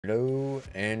Hello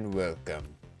and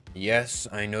welcome. Yes,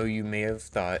 I know you may have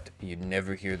thought you'd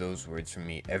never hear those words from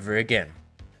me ever again.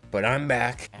 But I'm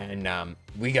back, and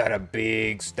we got a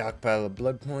big stockpile of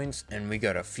blood points, and we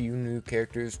got a few new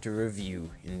characters to review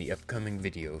in the upcoming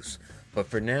videos. But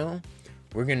for now,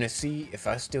 we're gonna see if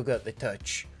I still got the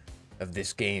touch of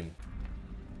this game.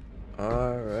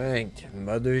 Alright,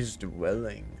 Mother's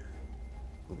Dwelling.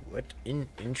 What an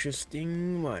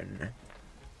interesting one,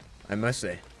 I must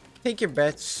say. Take your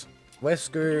bets,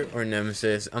 Wesker or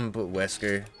Nemesis. I'm gonna put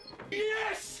Wesker.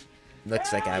 Yes!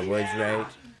 Looks like I was right.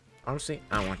 Honestly,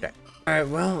 I want that. Alright,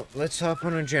 well, let's hop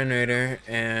on a generator,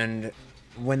 and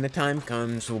when the time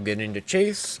comes, we'll get into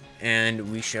chase,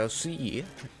 and we shall see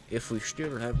if we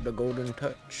still have the golden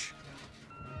touch.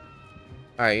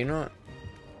 Alright, you know what?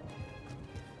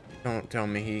 Don't tell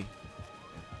me he...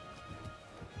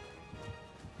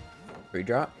 Free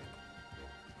drop.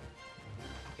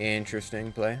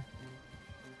 Interesting play.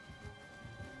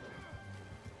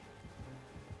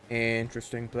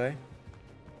 Interesting play.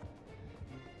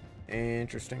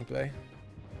 Interesting play.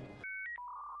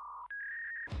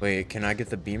 Wait, can I get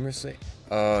the beamer slate?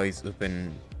 Oh, he's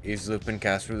looping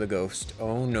Casper the Ghost.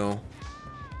 Oh no.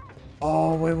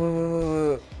 Oh,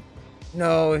 wait.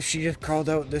 No, if she just crawled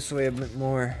out this way a bit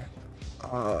more.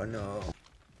 Oh no.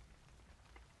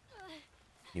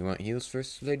 You want heals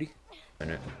first, lady?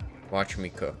 Watch me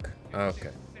cook. Okay.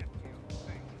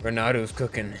 Renato's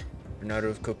cooking.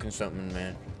 Renato's cooking something,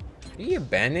 man. Did he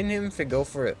abandon him to go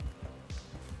for it?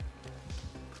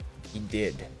 He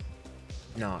did.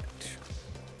 Not.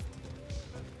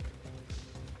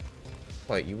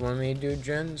 What, you want me to do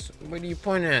gens? What are you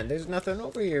pointing at? There's nothing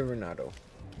over here, Renato.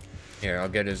 Here, I'll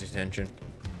get his attention.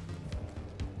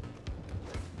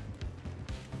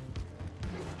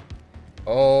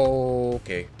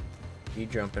 Okay. He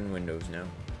jumping windows now.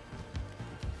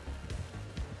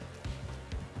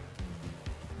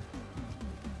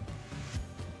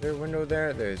 Is there a window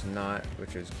there? There's not,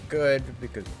 which is good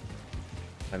because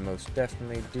I most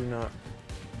definitely do not.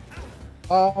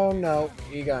 Oh no,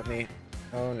 he got me.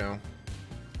 Oh no.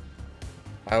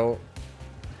 Oh,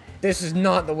 this is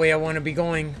not the way I want to be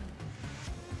going.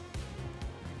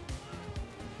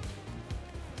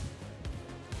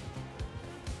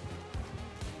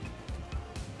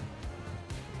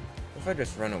 What if I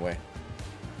just run away?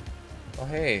 Oh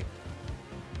hey.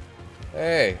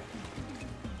 Hey.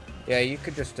 Yeah, you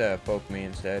could just poke me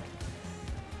instead.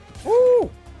 Woo!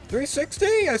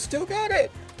 360! I still got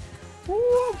it!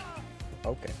 Woo!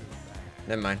 Okay.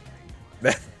 Never mind.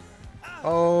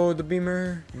 Oh, the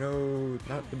beamer! No,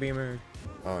 not the beamer.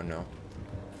 Oh no.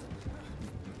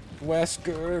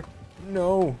 Wesker!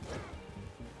 No!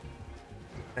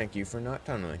 Thank you for not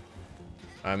tunneling.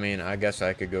 I mean, I guess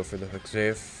I could go for the hook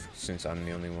save, since I'm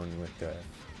the only one with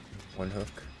one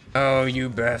hook. Oh, you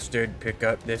bastard! Pick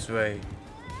up this way.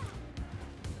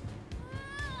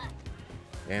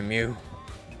 Damn you.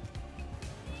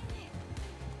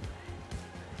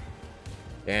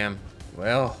 Damn.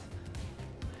 Well.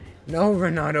 No,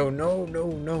 Renato.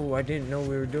 No. I didn't know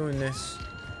we were doing this.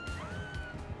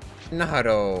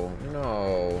 Renato.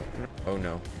 No. Oh,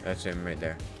 no. That's him right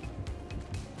there.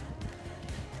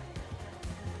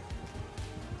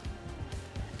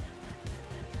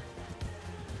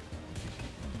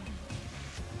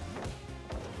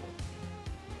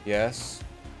 Yes.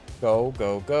 Go,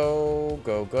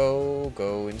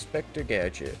 Inspector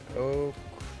Gadget. Oh,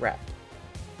 crap.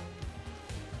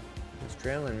 He's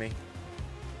trailing me.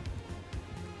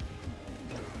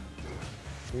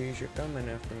 Please, you're coming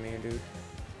after me, dude.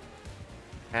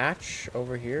 Hatch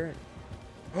over here.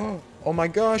 Oh my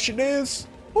gosh, it is!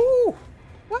 Ooh!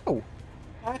 Wow!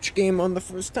 Hatch game on the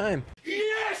first time.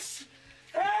 Yes!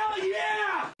 Hell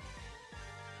yeah!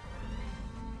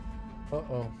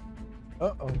 Uh-oh.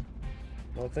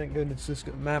 Well, thank goodness this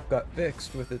map got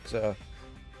fixed with its,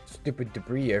 stupid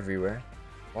debris everywhere.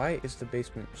 Why is the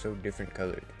basement so different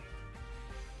colored?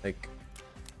 Like,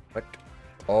 what?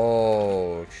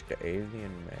 Oh, it's the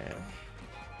alien man.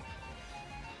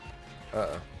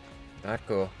 Uh-oh. Not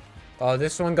cool. Oh,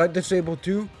 this one got disabled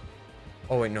too?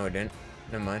 Oh, wait, no, it didn't.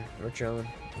 Never mind. We're chilling.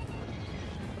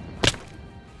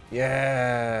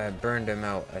 Yeah, burned him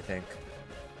out, I think.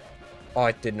 Oh,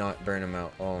 it did not burn him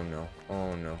out. Oh, no.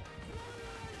 Oh, no.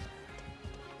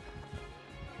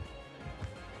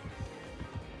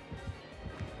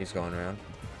 He's going around.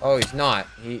 Oh, he's not.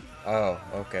 Oh,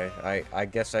 okay. I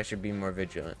guess I should be more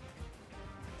vigilant.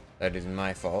 That is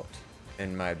my fault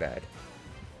and my bad.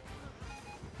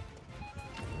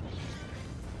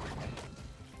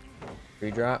 Free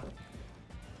drop.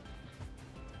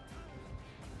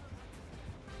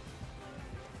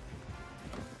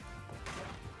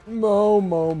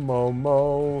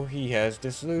 Mo. He has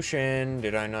dissolution.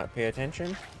 Did I not pay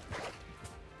attention?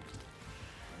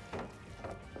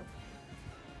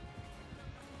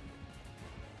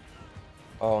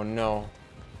 Oh no.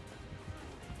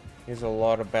 Here's a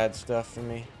lot of bad stuff for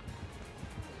me.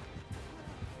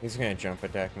 He's gonna jump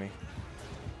attack me.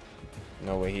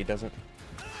 No way he doesn't.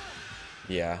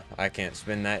 Yeah, I can't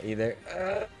spin that either.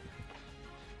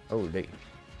 Oh, wait.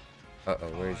 Uh-oh,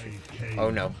 where is he? Oh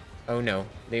no. Oh no.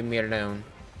 Leave me alone.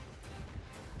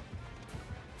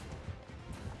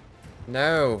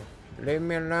 No! Leave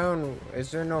me alone! Is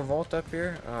there no vault up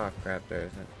here? Oh crap, there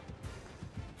isn't.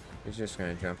 He's just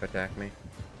gonna jump attack me.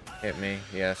 Hit me.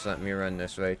 Yes, let me run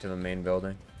this way to the main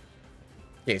building.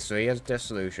 Okay, so he has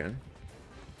dissolution,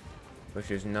 which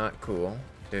is not cool.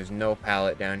 There's no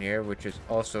pallet down here, which is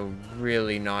also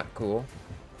really not cool.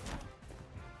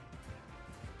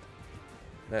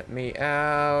 Let me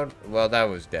out. Well, that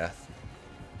was death.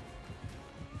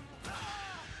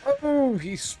 Oh,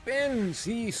 he spins.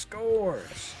 He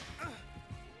scores.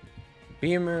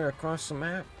 Beamer across the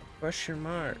map? Question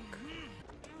mark.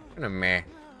 What a meh.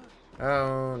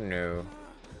 Oh, no.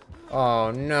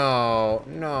 Oh, no.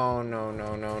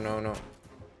 No.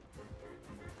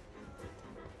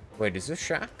 Wait, is this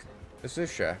Shack? Is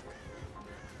this Shack?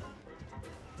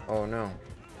 Oh, no.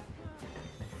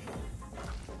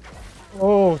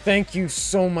 Oh, thank you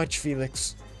so much,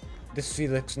 Felix. This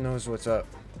Felix knows what's up.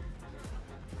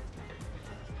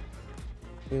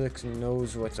 Felix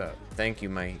knows what's up. Thank you,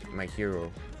 my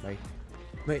hero.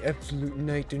 My absolute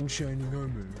knight in shining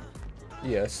armor.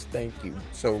 Yes, thank you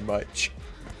so much.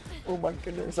 Oh my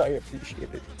goodness, I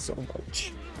appreciate it so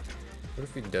much. What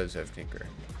if he does have Tinker?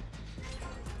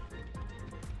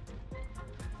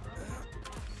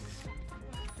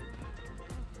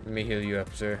 Let me heal you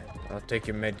up, sir. I'll take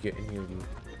your medkit and heal you.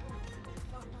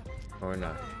 Or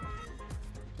not.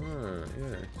 Oh,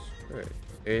 yes, good.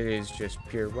 It is just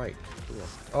pure white. Cool.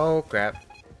 Oh, crap.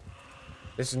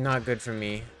 This is not good for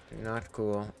me. Not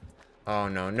cool. Oh,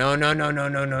 no. No.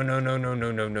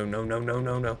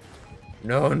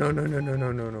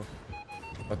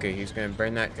 Okay, he's gonna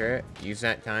burn that turret. Use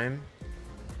that time.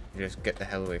 Just get the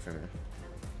hell away from him.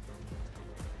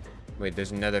 Wait,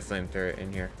 there's another flame turret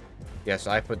in here. Yes,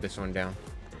 I put this one down.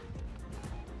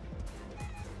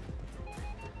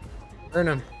 Burn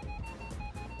him.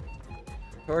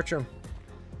 Torch him.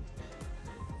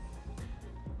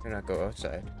 Can I go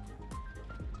outside?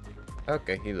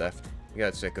 Okay, he left. He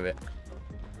got sick of it.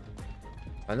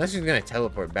 Unless he's gonna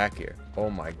teleport back here. Oh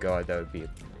my god, that would be an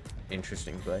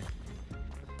interesting play.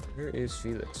 Where is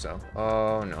Felix though?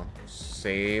 Oh no.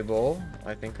 Sable,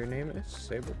 I think her name is.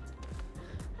 Sable.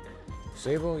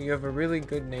 Sable, you have a really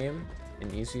good name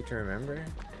and easy to remember.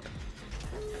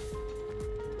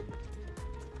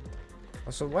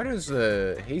 Also, why does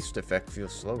the haste effect feel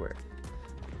slower?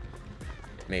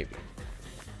 Maybe.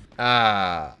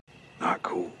 Ah. Not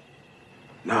cool.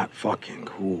 Not fucking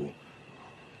cool.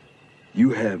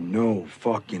 You have no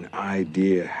fucking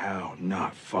idea how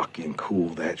not fucking cool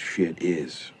that shit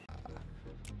is.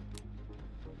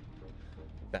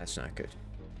 That's not good.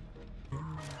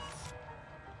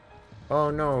 Oh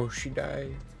no, she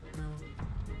died. No.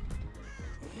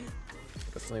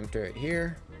 The flame turret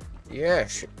here. Yeah,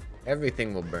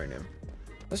 everything will burn him.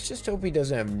 Let's just hope he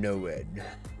doesn't have no-ed.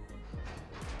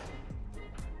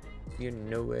 Is he a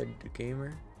no-ed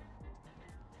gamer?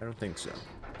 I don't think so.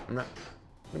 I'm not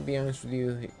gonna be honest with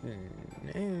you.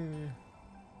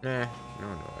 Nah, no,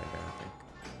 I don't think.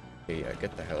 Okay, yeah,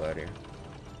 get the hell out of here.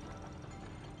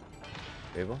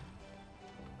 Babel?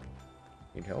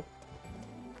 Need help?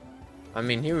 I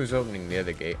mean, he was opening the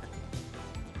other gate.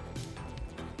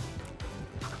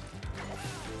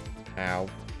 Ow.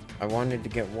 I wanted to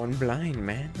get one blind,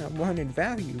 man. I wanted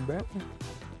value, bro.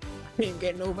 I didn't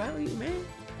get no value, man.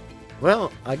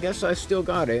 Well, I guess I still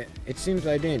got it. It seems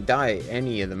I didn't die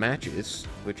any of the matches,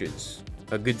 which is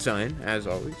a good sign, as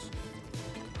always.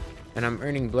 And I'm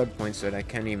earning blood points that I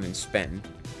can't even spend,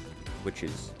 which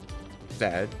is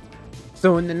sad.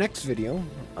 So in the next video,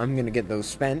 I'm gonna get those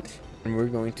spent, and we're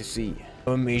going to see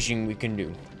how amazing we can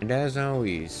do. And as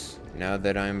always, now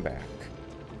that I'm back,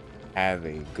 have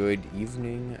a good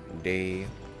evening, day,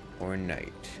 or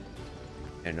night.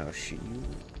 And I'll see you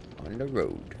on the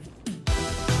road.